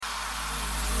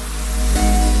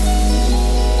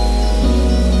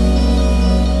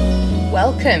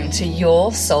Welcome to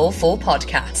Your Soulful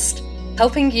Podcast,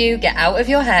 helping you get out of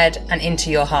your head and into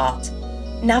your heart.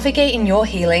 Navigating your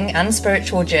healing and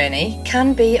spiritual journey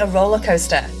can be a roller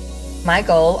coaster. My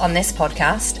goal on this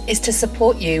podcast is to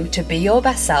support you to be your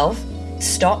best self,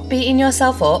 stop beating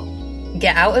yourself up,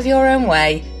 get out of your own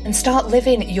way, and start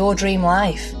living your dream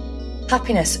life.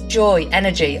 Happiness, joy,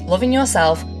 energy, loving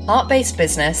yourself, heart-based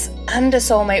business, and a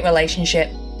soulmate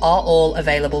relationship are all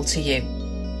available to you.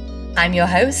 I'm your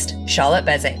host, Charlotte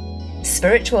Bezic,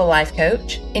 spiritual life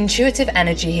coach, intuitive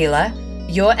energy healer,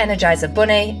 your Energizer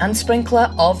bunny, and sprinkler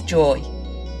of joy.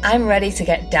 I'm ready to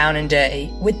get down and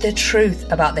dirty with the truth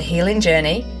about the healing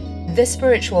journey, the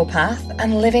spiritual path,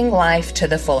 and living life to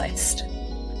the fullest.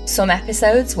 Some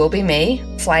episodes will be me,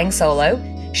 flying solo,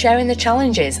 sharing the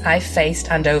challenges I've faced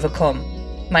and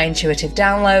overcome, my intuitive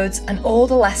downloads, and all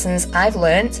the lessons I've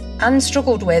learnt and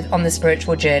struggled with on the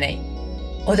spiritual journey.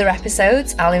 Other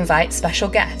episodes, I'll invite special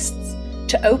guests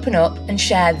to open up and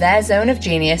share their zone of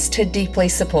genius to deeply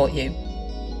support you.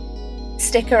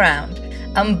 Stick around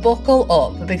and buckle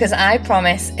up because I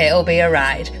promise it'll be a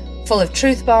ride full of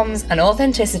truth bombs and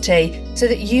authenticity so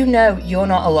that you know you're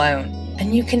not alone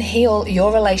and you can heal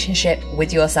your relationship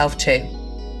with yourself too.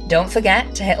 Don't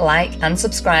forget to hit like and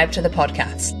subscribe to the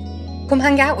podcast. Come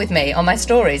hang out with me on my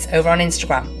stories over on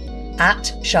Instagram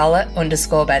at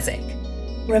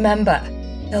Charlotte_Bezic. Remember,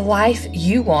 the life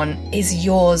you want is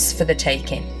yours for the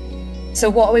taking. So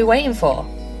what are we waiting for?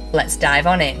 Let's dive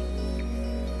on in.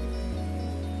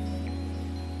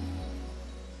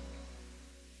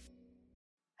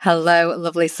 Hello,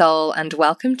 lovely soul, and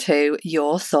welcome to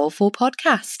Your Soulful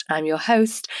Podcast. I'm your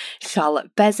host,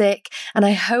 Charlotte Bezic, and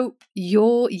I hope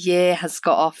your year has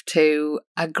got off to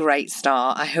a great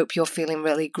start. I hope you're feeling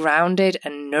really grounded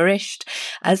and nourished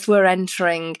as we're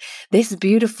entering this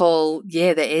beautiful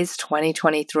year that is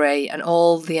 2023 and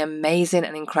all the amazing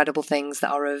and incredible things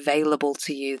that are available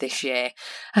to you this year.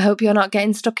 I hope you're not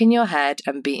getting stuck in your head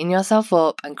and beating yourself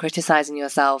up and criticizing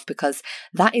yourself, because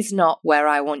that is not where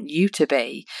I want you to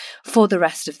be for the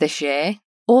rest of this year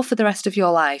or for the rest of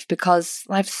your life, because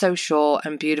life's so short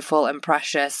and beautiful and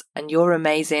precious and you're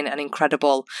amazing and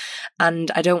incredible.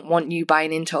 And I don't want you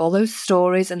buying into all those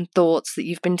stories and thoughts that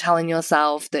you've been telling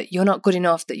yourself, that you're not good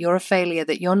enough, that you're a failure,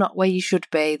 that you're not where you should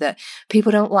be, that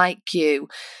people don't like you.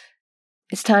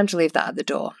 It's time to leave that at the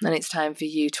door, and it's time for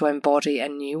you to embody a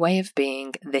new way of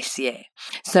being this year.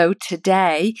 So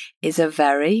today is a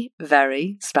very,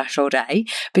 very special day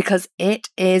because it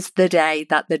is the day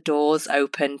that the doors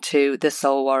open to the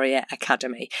Soul Warrior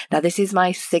Academy. Now, this is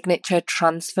my signature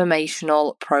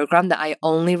transformational program that I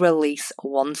only release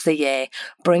once a year,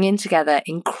 bringing together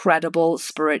incredible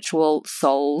spiritual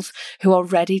souls who are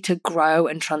ready to grow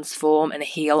and transform and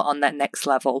heal on that next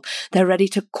level. They're ready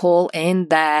to call in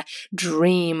their dream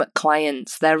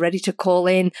clients. They're ready to call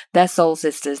in their soul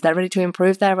sisters. They're ready to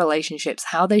improve their relationships,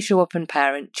 how they show up and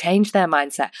parent, change their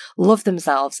mindset, love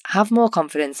themselves, have more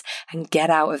confidence, and get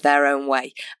out of their own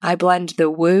way. I blend the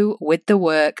woo with the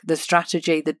work, the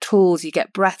strategy, the tools. You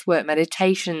get breath work,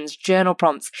 meditations, journal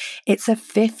prompts. It's a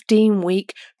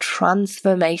 15-week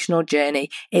transformational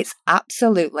journey. It's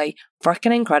absolutely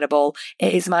freaking incredible.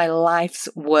 It is my life's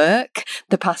work.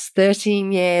 The past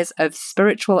 13 years of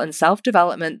spiritual and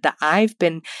self-development that I've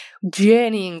been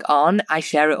journeying on, I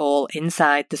share it all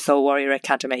inside the Soul Warrior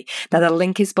Academy. Now, the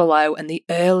link is below and the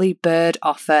early bird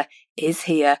offer is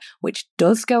here, which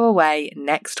does go away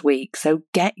next week. So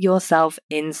get yourself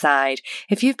inside.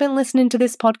 If you've been listening to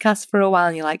this podcast for a while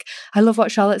and you're like, I love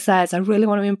what Charlotte says, I really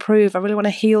want to improve, I really want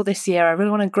to heal this year, I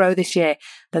really want to grow this year,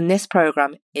 then this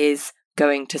program is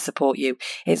going to support you.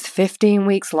 It's 15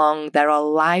 weeks long. There are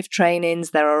live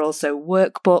trainings. There are also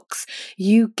workbooks.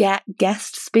 You get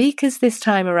guest speakers this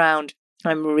time around.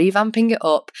 I'm revamping it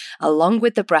up. Along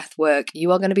with the breath work,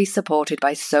 you are going to be supported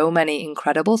by so many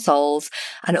incredible souls,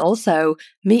 and also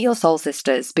meet your soul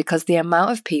sisters, because the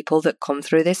amount of people that come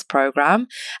through this program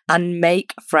and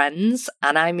make friends,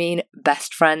 and I mean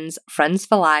best friends, friends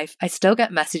for life. I still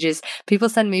get messages. People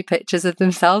send me pictures of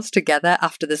themselves together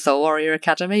after the Soul Warrior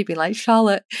Academy, be like,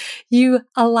 Charlotte, you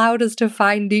allowed us to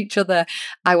find each other.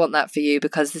 I want that for you,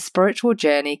 because the spiritual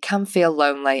journey can feel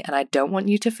lonely, and I don't want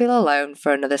you to feel alone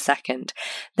for another second.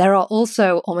 There are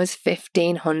also almost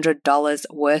 $1,500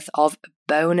 worth of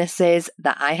bonuses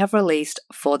that I have released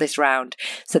for this round.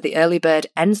 So the early bird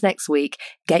ends next week.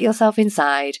 Get yourself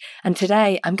inside. And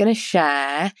today I'm going to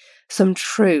share some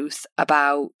truth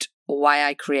about why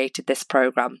I created this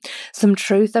program. Some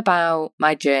truth about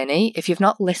my journey. If you've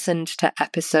not listened to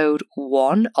episode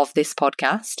 1 of this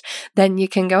podcast, then you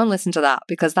can go and listen to that,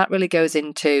 because that really goes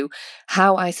into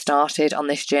how I started on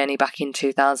this journey back in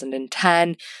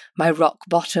 2010, my rock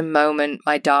bottom moment,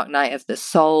 my dark night of the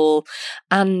soul.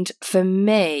 And for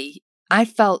me, I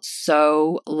felt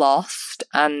so lost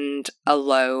and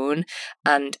alone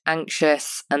and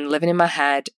anxious and living in my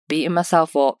head, beating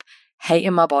myself up,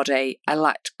 hating my body. I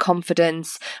lacked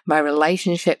confidence. My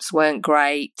relationships weren't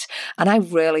great. And I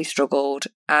really struggled.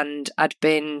 And I'd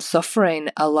been suffering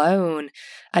alone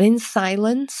and in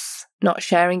silence, not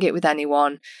sharing it with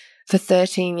anyone, for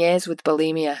 13 years with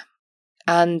bulimia.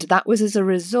 And that was as a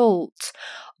result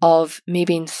of me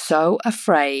being so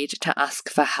afraid to ask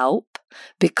for help,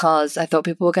 because I thought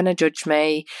people were going to judge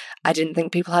me. I didn't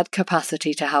think people had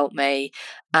capacity to help me.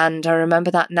 And I remember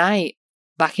that night,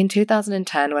 back in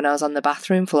 2010, when I was on the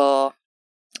bathroom floor.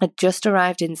 I'd just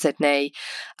arrived in Sydney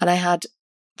and I had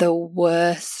the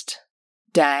worst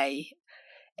day.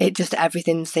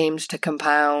 Everything seemed to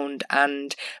compound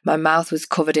and my mouth was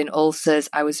covered in ulcers.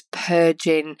 I was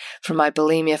purging from my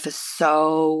bulimia for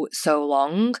so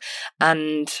long.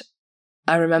 And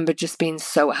I remember just being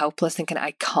so helpless, thinking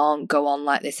I can't go on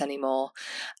like this anymore.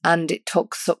 And it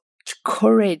took such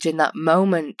courage in that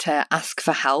moment to ask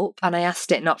for help. And I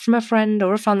asked it not from a friend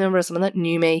or a family member or someone that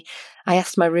knew me. I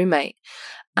asked my roommate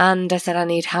and I said, I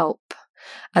need help.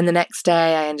 And the next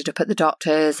day I ended up at the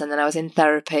doctor's, and then I was in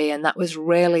therapy. And that was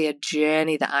really a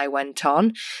journey that I went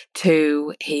on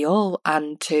to heal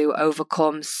and to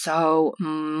overcome so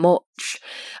much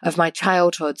of my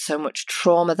childhood, so much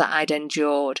trauma that I'd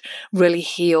endured, really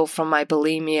heal from my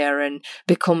bulimia and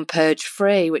become purge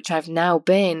free, which I've now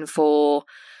been for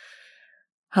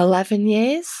 11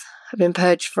 years. I've been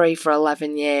purge free for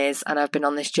 11 years and I've been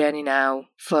on this journey now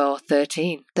for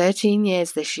 13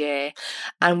 years this year.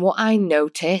 And what I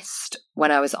noticed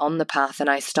when I was on the path and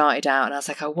I started out and I was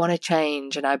like, I want to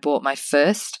change. And I bought my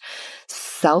first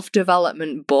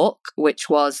self-development book, which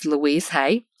was Louise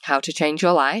Hay, How to Change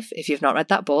Your Life. If you've not read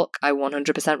that book, I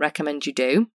 100% recommend you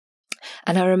do.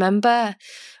 And I remember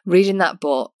reading that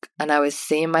book and I was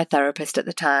seeing my therapist at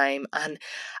the time and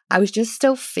I was just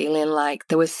still feeling like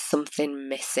there was something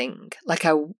missing. Like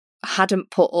I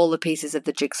hadn't put all the pieces of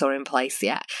the jigsaw in place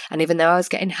yet. And even though I was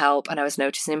getting help and I was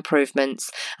noticing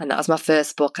improvements, and that was my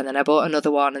first book, and then I bought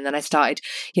another one, and then I started,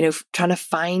 trying to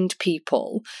find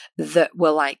people that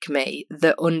were like me,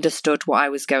 that understood what I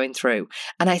was going through.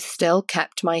 And I still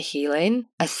kept my healing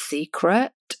a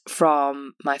secret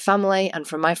from my family and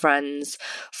from my friends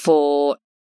for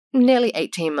nearly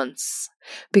 18 months,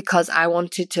 because I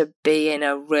wanted to be in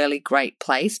a really great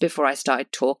place before I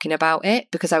started talking about it,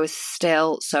 because I was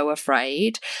still so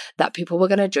afraid that people were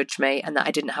going to judge me and that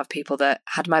I didn't have people that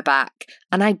had my back.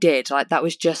 And I did. That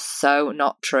was just so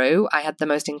not true. I had the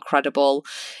most incredible,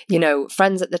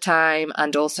 friends at the time,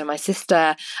 and also my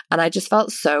sister. And I just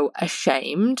felt so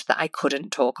ashamed that I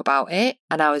couldn't talk about it.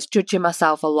 And I was judging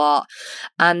myself a lot.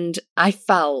 And I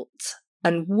felt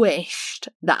and wished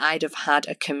that I'd have had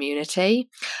a community.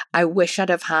 I wish I'd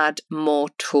have had more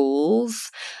tools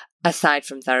aside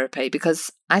from therapy,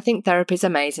 because I think therapy is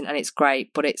amazing and it's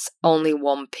great, but it's only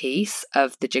one piece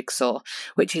of the jigsaw,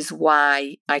 which is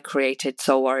why I created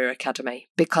Soul Warrior Academy.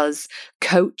 Because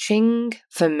coaching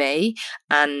for me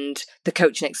and the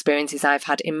coaching experiences I've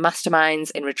had in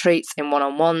masterminds, in retreats, in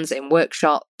one-on-ones, in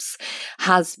workshops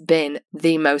has been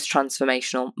the most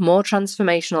transformational, more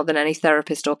transformational than any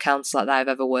therapist or counsellor that I've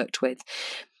ever worked with.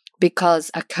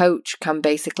 Because a coach can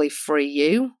basically free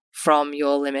you from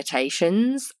your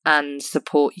limitations and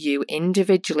support you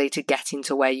individually to get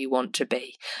into where you want to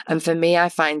be. And for me, I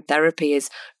find therapy is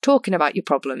talking about your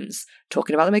problems,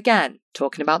 talking about them again.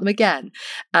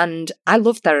 And I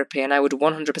love therapy and I would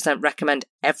 100% recommend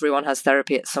everyone has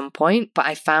therapy at some point, but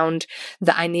I found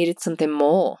that I needed something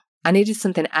more. I needed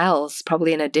something else,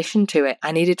 probably in addition to it.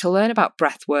 I needed to learn about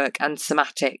breath work and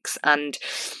somatics and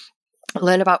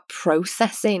learn about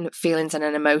processing feelings and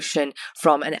an emotion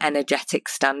from an energetic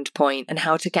standpoint, and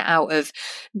how to get out of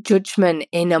judgment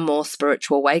in a more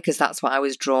spiritual way, because that's what I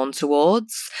was drawn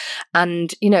towards.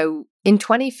 And, in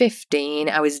 2015,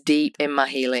 I was deep in my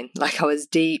healing. I was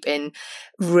deep in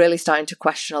really starting to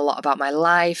question a lot about my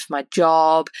life, my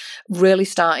job, really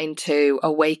starting to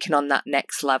awaken on that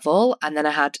next level. And then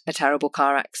I had a terrible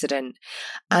car accident.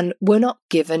 And we're not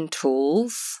given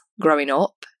tools growing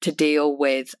up to deal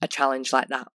with a challenge like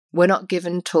that. We're not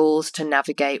given tools to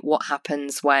navigate what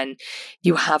happens when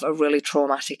you have a really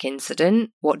traumatic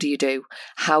incident. What do you do?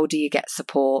 How do you get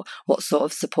support? What sort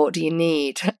of support do you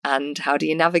need? And how do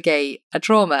you navigate a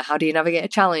trauma? How do you navigate a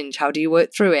challenge? How do you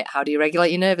work through it? How do you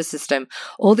regulate your nervous system?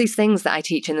 All these things that I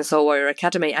teach in the Soul Warrior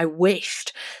Academy, I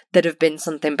wished there'd have been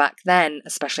something back then,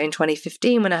 especially in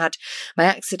 2015 when I had my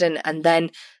accident. And then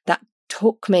that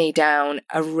took me down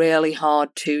a really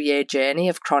hard 2-year journey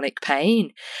of chronic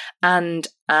pain. And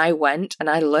I went and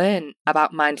I learned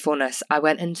about mindfulness. I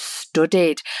went and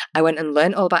studied. I went and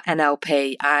learned all about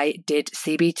NLP. I did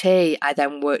CBT. I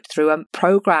then worked through a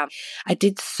program. I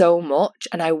did so much,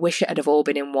 and I wish it had have all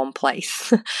been in one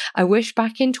place. I wish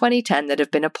back in 2010 there'd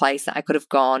have been a place that I could have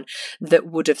gone that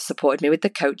would have supported me with the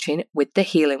coaching, with the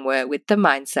healing work, with the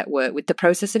mindset work, with the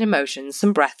processing emotions,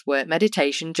 some breath work,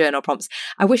 meditation, journal prompts.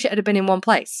 I wish it had been in one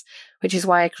place, which is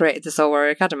why I created the Soul Warrior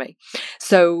Academy.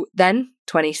 So then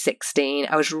 2016,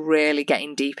 I was really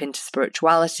getting deep into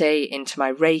spirituality, into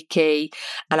my Reiki,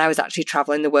 and I was actually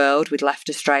traveling the world. We'd left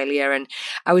Australia, and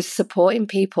I was supporting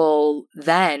people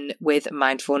then with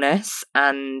mindfulness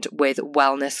and with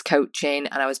wellness coaching,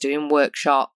 and I was doing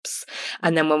workshops.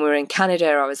 And then when we were in Canada,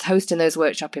 I was hosting those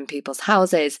workshops in people's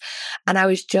houses, and I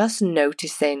was just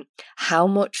noticing how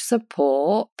much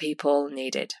support people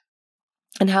needed.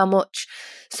 And how much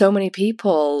so many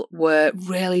people were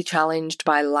really challenged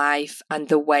by life, and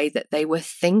the way that they were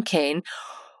thinking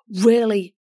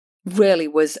really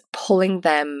was pulling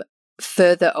them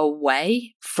further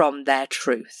away from their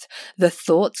truth. The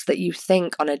thoughts that you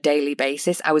think on a daily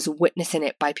basis, I was witnessing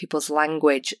it by people's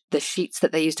language, the sheets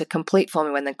that they used to complete for me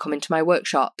when they come into my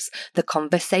workshops, the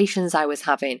conversations I was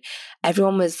having.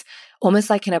 Everyone was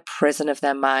almost like in a prison of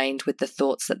their mind with the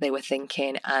thoughts that they were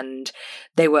thinking, and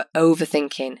they were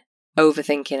overthinking.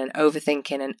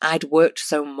 And I'd worked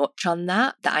so much on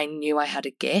that I knew I had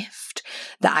a gift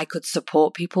that I could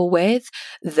support people with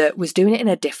that was doing it in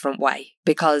a different way,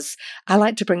 because I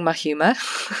like to bring my humour.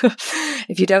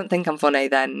 If you don't think I'm funny,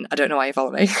 then I don't know why you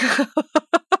follow me.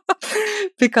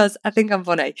 Because I think I'm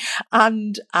funny,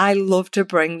 and I love to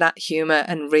bring that humour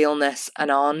and realness and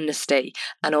honesty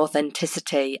and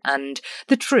authenticity and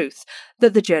the truth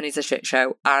that the journey's a shit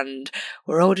show and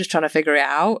we're all just trying to figure it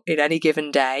out in any given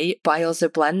day. But I also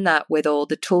blend that with all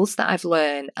the tools that I've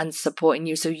learned and supporting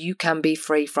you so you can be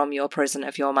free from your prison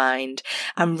of your mind.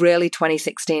 And really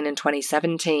 2016 and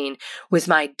 2017 was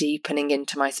my deepening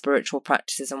into my spiritual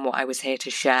practices and what I was here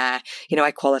to share. You know,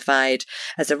 I qualified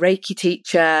as a Reiki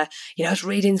teacher. You know, I was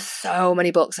reading so many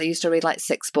books. I used to read like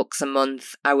 6 books a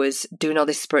month. I was doing all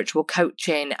this spiritual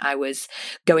coaching. I was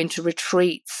going to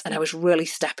retreats, and I was really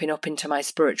stepping up into my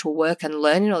spiritual work and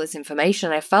learning all this information.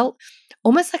 And I felt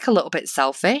almost like a little bit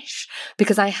selfish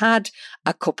because I had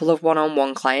a couple of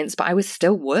one-on-one clients, but I was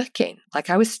still working. Like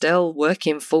I was still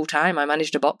working full time. I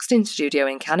managed a boxing studio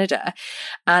in Canada,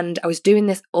 and I was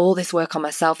doing all this work on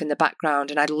myself in the background,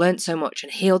 and I'd learned so much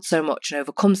and healed so much and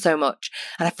overcome so much.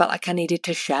 And I felt like I needed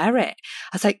to share it.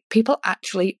 I was like, people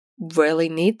actually really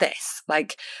need this.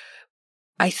 Like,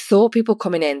 I saw people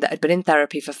coming in that had been in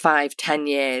therapy for 5-10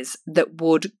 years that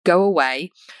would go away,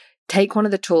 take one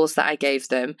of the tools that I gave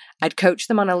them, I'd coach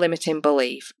them on a limiting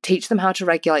belief, teach them how to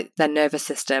regulate their nervous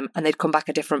system, and they'd come back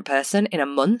a different person in a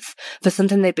month for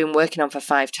something they'd been working on for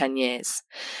 5-10 years.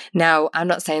 Now, I'm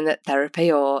not saying that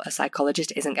therapy or a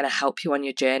psychologist isn't going to help you on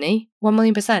your journey.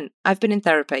 1,000,000%. I've been in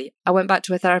therapy. I went back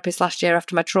to a therapist last year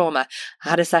after my trauma.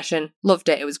 I had a session, loved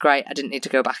it. It was great. I didn't need to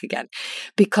go back again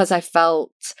because I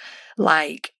felt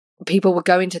like people were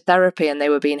going to therapy and they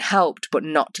were being helped, but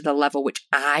not to the level which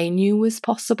I knew was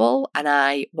possible. And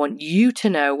I want you to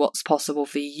know what's possible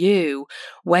for you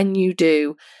when you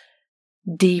do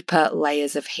deeper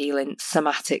layers of healing,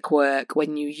 somatic work,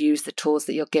 when you use the tools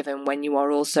that you're given, when you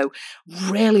are also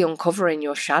really uncovering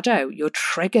your shadow, your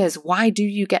triggers. Why do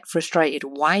you get frustrated?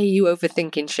 Why are you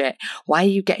overthinking shit? Why are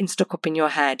you getting stuck up in your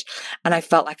head? And I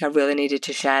felt like I really needed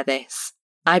to share this.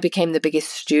 I became the biggest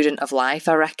student of life,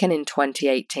 I reckon, in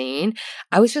 2018.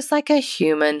 I was just like a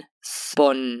human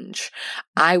sponge.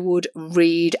 I would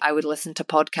read, I would listen to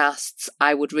podcasts,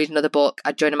 I would read another book,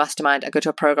 I'd join a mastermind, I'd go to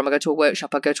a program, I'd go to a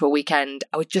workshop, I'd go to a weekend.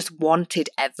 I just wanted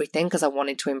everything because I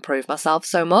wanted to improve myself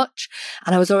so much.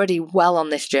 And I was already well on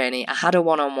this journey. I had a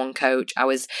one-on-one coach. I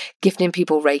was gifting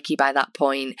people Reiki by that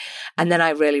point. And then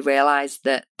I really realized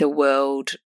that the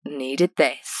world needed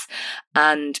this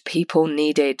and people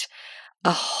needed a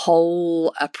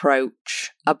whole approach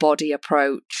a body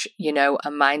approach,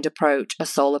 a mind approach, a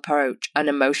soul approach, an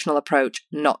emotional approach,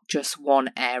 not just one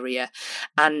area.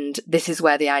 And this is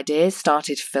where the ideas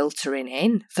started filtering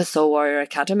in for Soul Warrior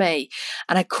Academy.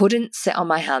 And I couldn't sit on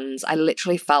my hands. I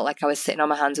literally felt like I was sitting on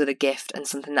my hands with a gift and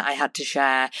something that I had to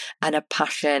share, and a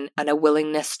passion and a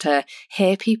willingness to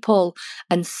hear people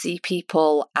and see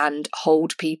people and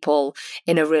hold people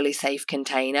in a really safe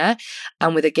container.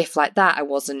 And with a gift like that, I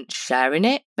wasn't sharing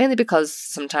it, mainly because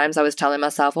sometimes I was telling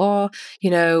myself,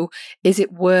 is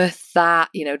it worth that?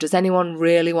 Does anyone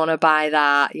really want to buy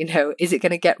that? Is it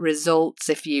going to get results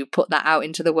if you put that out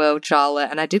into the world, Charlotte?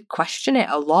 And I did question it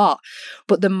a lot.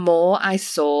 But the more I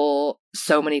saw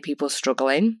so many people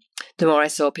struggling, the more I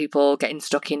saw people getting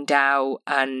stuck in doubt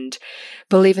and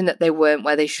believing that they weren't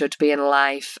where they should be in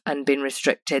life and being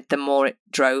restricted, the more it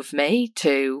drove me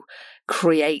to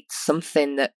create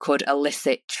something that could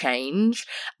elicit change,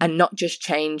 and not just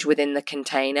change within the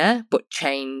container, but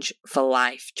change for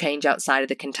life, change outside of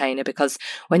the container. Because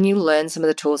when you learn some of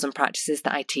the tools and practices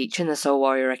that I teach in the Soul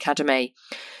Warrior Academy,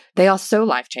 they are so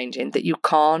life-changing that you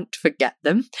can't forget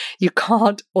them. You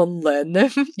can't unlearn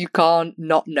them. You can't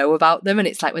not know about them. And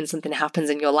it's like when something happens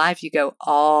in your life, you go,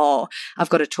 oh, I've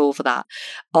got a tool for that.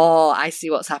 Oh, I see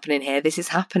what's happening here. This is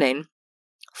happening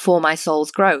for my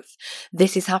soul's growth.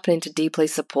 This is happening to deeply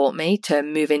support me to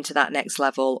move into that next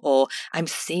level. Or I'm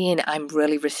seeing I'm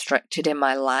really restricted in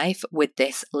my life with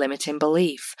this limiting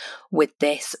belief, with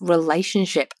this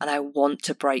relationship, and I want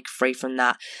to break free from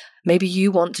that. Maybe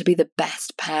you want to be the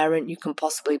best parent you can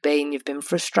possibly be, and you've been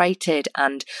frustrated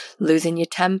and losing your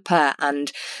temper,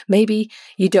 and maybe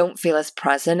you don't feel as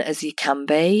present as you can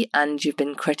be, and you've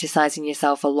been criticizing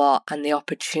yourself a lot. And the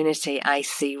opportunity I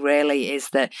see really is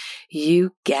that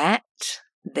you get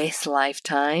this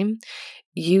lifetime,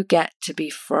 you get to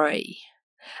be free.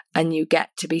 And you get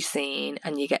to be seen,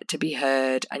 and you get to be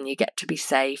heard, and you get to be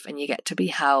safe, and you get to be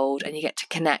held, and you get to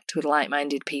connect with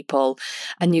like-minded people,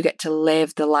 and you get to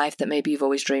live the life that maybe you've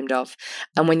always dreamed of.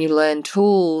 And when you learn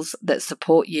tools that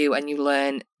support you, and you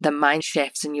learn the mind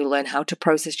shifts, and you learn how to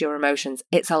process your emotions,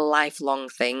 it's a lifelong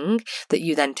thing that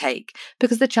you then take,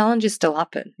 because the challenges still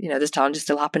happen. Those challenges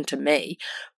still happen to me,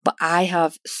 but I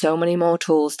have so many more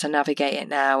tools to navigate it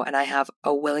now, and I have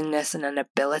a willingness and an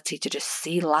ability to just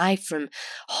see life from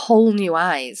whole new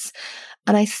eyes.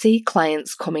 And I see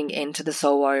clients coming into the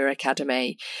Soul Warrior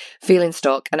Academy feeling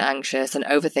stuck and anxious and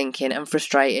overthinking and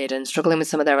frustrated and struggling with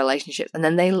some of their relationships, and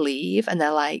then they leave and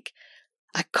they're like,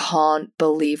 I can't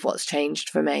believe what's changed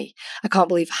for me. I can't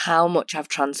believe how much I've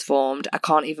transformed. I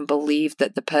can't even believe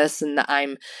that the person that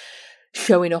I'm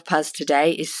showing up as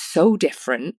today is so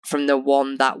different from the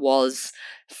one that was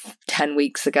 10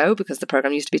 weeks ago, because the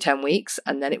program used to be 10 weeks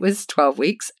and then it was 12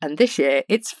 weeks and this year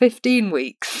it's 15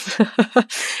 weeks.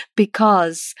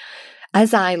 Because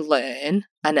as I learn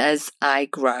and as I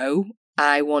grow,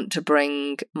 I want to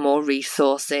bring more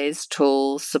resources,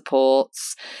 tools,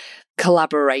 supports,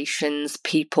 collaborations,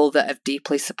 people that have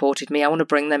deeply supported me. I want to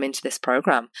bring them into this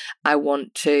program. I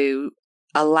want to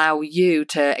allow you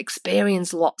to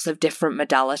experience lots of different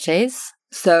modalities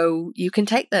so you can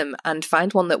take them and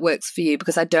find one that works for you,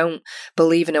 because I don't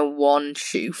believe in a one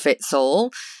shoe fits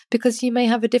all, because you may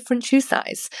have a different shoe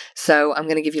size. So I'm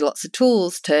going to give you lots of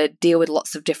tools to deal with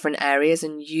lots of different areas,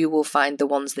 and you will find the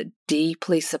ones that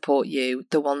deeply support you,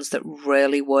 the ones that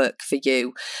really work for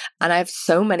you. And I have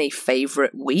so many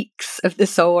favorite weeks of the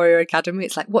Soul Warrior Academy.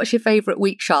 It's like, what's your favorite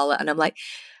week, Charlotte? And I'm like,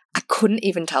 I couldn't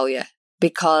even tell you,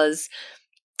 because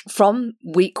from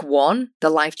week one, the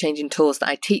life-changing tools that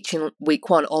I teach in week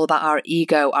one, all about our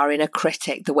ego, our inner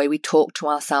critic, the way we talk to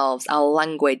ourselves, our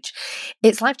language,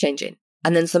 it's life-changing.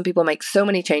 And then some people make so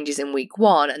many changes in week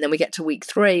one, and then we get to week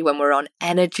 3 when we're on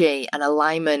energy and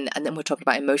alignment, and then we're talking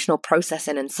about emotional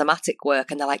processing and somatic work,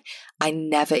 and they're like, I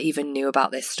never even knew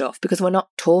about this stuff, because we're not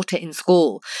taught it in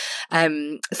school.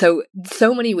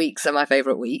 So many weeks are my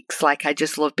favorite weeks. Like, I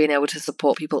just love being able to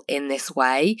support people in this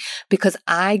way, because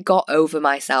I got over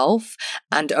myself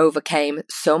and overcame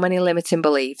so many limiting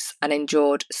beliefs and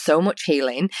endured so much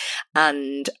healing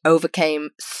and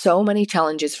overcame so many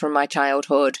challenges from my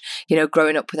childhood,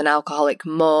 growing up with an alcoholic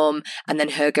mum, and then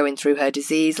her going through her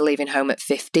disease, leaving home at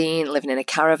 15, living in a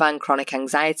caravan, chronic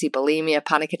anxiety, bulimia,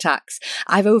 panic attacks.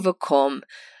 I've overcome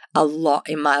a lot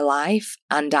in my life,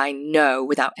 and I know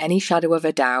without any shadow of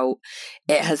a doubt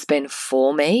it has been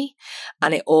for me,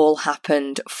 and it all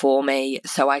happened for me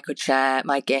so I could share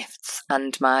my gifts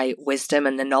and my wisdom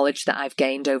and the knowledge that I've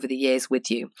gained over the years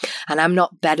with you. And I'm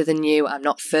not better than you, I'm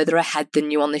not further ahead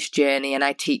than you on this journey, and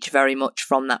I teach very much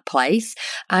from that place.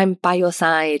 I'm by your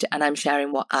side and I'm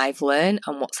sharing what I've learned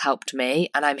and what's helped me,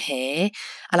 and I'm here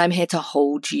to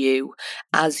hold you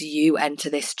as you enter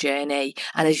this journey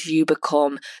and as you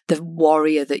become the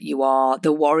warrior that you are,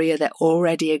 the warrior that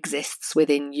already exists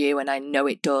within you, and I know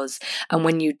it does. And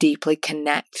when you deeply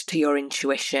connect to your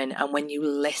intuition, and when you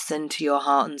listen to your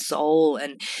heart and soul,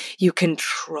 and you can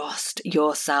trust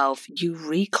yourself, you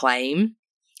reclaim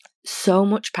so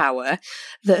much power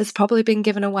that has probably been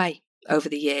given away over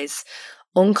the years.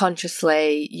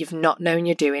 Unconsciously, you've not known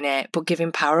you're doing it, but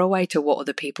giving power away to what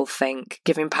other people think,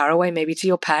 giving power away maybe to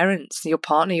your parents, your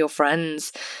partner, your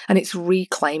friends, and it's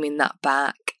reclaiming that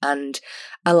back and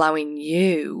allowing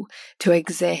you to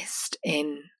exist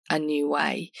in a new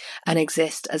way and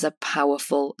exist as a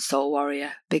powerful soul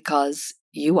warrior, because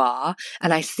you are,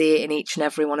 and I see it in each and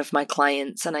every one of my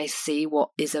clients, and I see what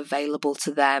is available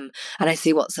to them, and I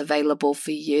see what's available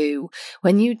for you.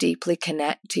 When you deeply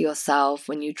connect to yourself,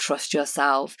 when you trust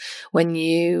yourself, when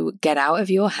you get out of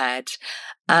your head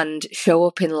and show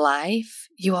up in life,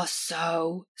 you are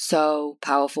so, so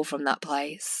powerful from that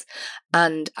place.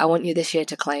 And I want you this year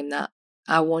to claim that.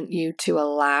 I want you to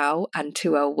allow and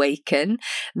to awaken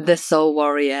the soul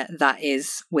warrior that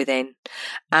is within.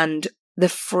 And the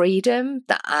freedom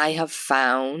that I have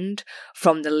found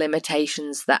from the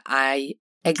limitations that I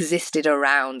existed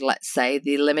around, let's say,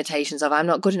 the limitations of I'm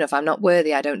not good enough, I'm not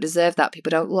worthy, I don't deserve that, people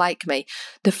don't like me.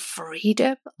 The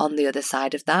freedom on the other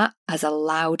side of that has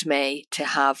allowed me to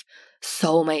have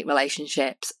soulmate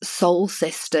relationships, soul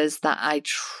sisters that I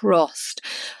trust,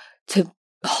 to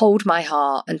hold my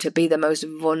heart and to be the most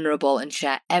vulnerable and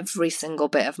share every single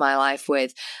bit of my life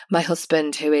with my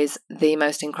husband, who is the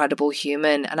most incredible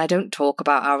human. And I don't talk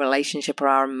about our relationship or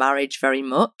our marriage very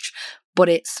much, but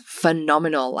it's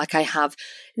phenomenal. Like, I have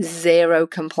zero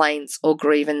complaints or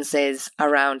grievances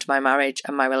around my marriage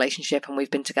and my relationship, and we've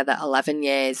been together 11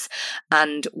 years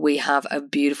and we have a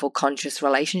beautiful conscious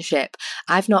relationship.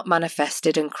 I've not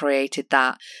manifested and created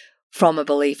that from a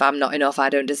belief I'm not enough, I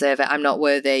don't deserve it, I'm not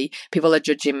worthy, people are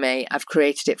judging me. I've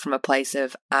created it from a place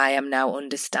of I am now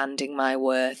understanding my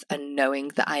worth and knowing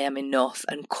that I am enough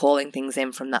and calling things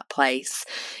in from that place.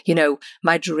 You know,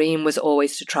 my dream was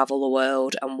always to travel the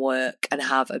world and work and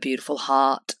have a beautiful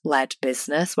heart-led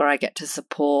business where I get to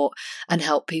support and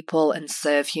help people and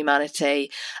serve humanity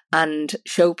and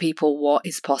show people what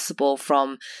is possible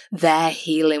from their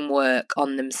healing work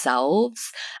on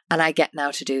themselves. And I get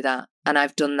now to do that. And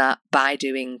I've done that by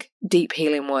doing deep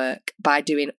healing work, by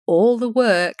doing all the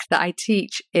work that I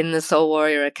teach in the Soul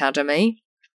Warrior Academy,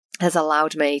 has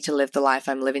allowed me to live the life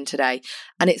I'm living today.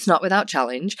 And it's not without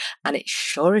challenge, and it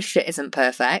sure as shit isn't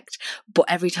perfect, but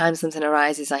every time something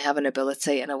arises, I have an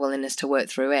ability and a willingness to work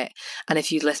through it. And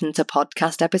if you listen to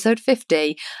podcast episode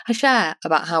 50, I share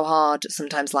about how hard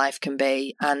sometimes life can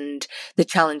be and the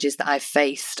challenges that I've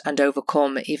faced and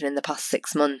overcome even in the past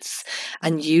 6 months,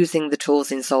 and using the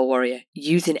tools in Soul Warrior,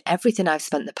 using everything I've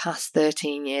spent the past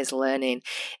 13 years learning,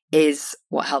 is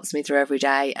what helps me through every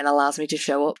day and allows me to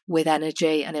show up with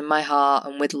energy and in my heart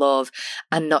and with love,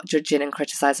 and not judging and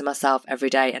criticizing myself every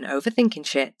day and overthinking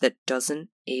shit that doesn't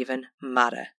even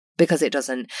matter, because it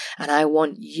doesn't. And I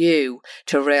want you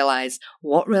to realize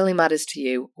what really matters to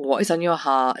you, what is on your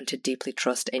heart, and to deeply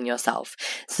trust in yourself.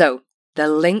 So the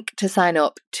link to sign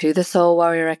up to the Soul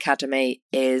Warrior Academy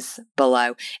is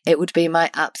below. It would be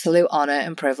my absolute honour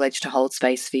and privilege to hold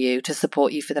space for you, to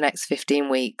support you for the next 15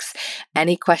 weeks.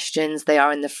 Any questions, they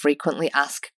are in the frequently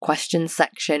asked questions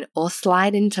section, or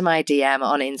slide into my DM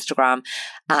on Instagram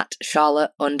at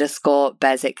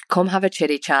Charlotte_Bezic. Come have a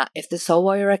chitty chat. If the Soul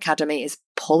Warrior Academy is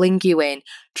pulling you in,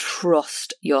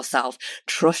 trust yourself,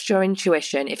 trust your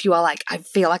intuition. If you are like, I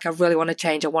feel like I really want to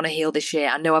change, I want to heal this year,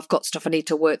 I know I've got stuff I need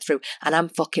to work through and I'm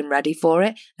fucking ready for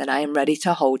it, then I am ready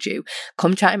to hold you.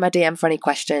 Come chat in my DM for any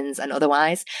questions, and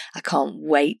otherwise I can't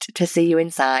wait to see you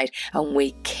inside and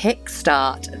we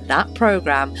kickstart that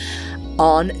program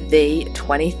on the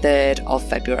 23rd of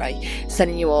February.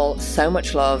 Sending you all so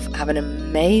much love. Have an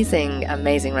amazing,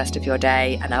 amazing rest of your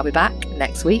day, and I'll be back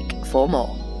next week for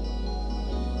more.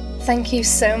 Thank you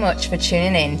so much for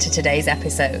tuning in to today's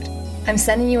episode. I'm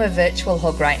sending you a virtual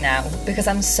hug right now because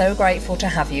I'm so grateful to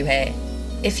have you here.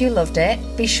 If you loved it,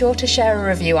 be sure to share a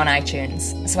review on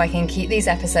iTunes so I can keep these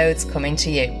episodes coming to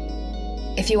you.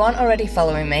 If you aren't already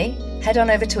following me, head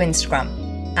on over to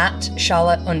Instagram at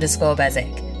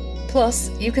Charlotte_Bezic. Plus,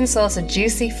 you can source a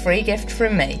juicy free gift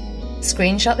from me.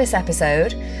 Screenshot this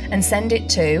episode and send it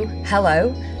to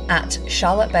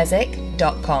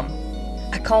hello@charlottebesic.com.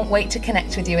 I can't wait to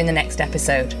connect with you in the next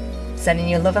episode. Sending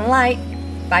you love and light.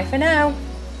 Bye for now.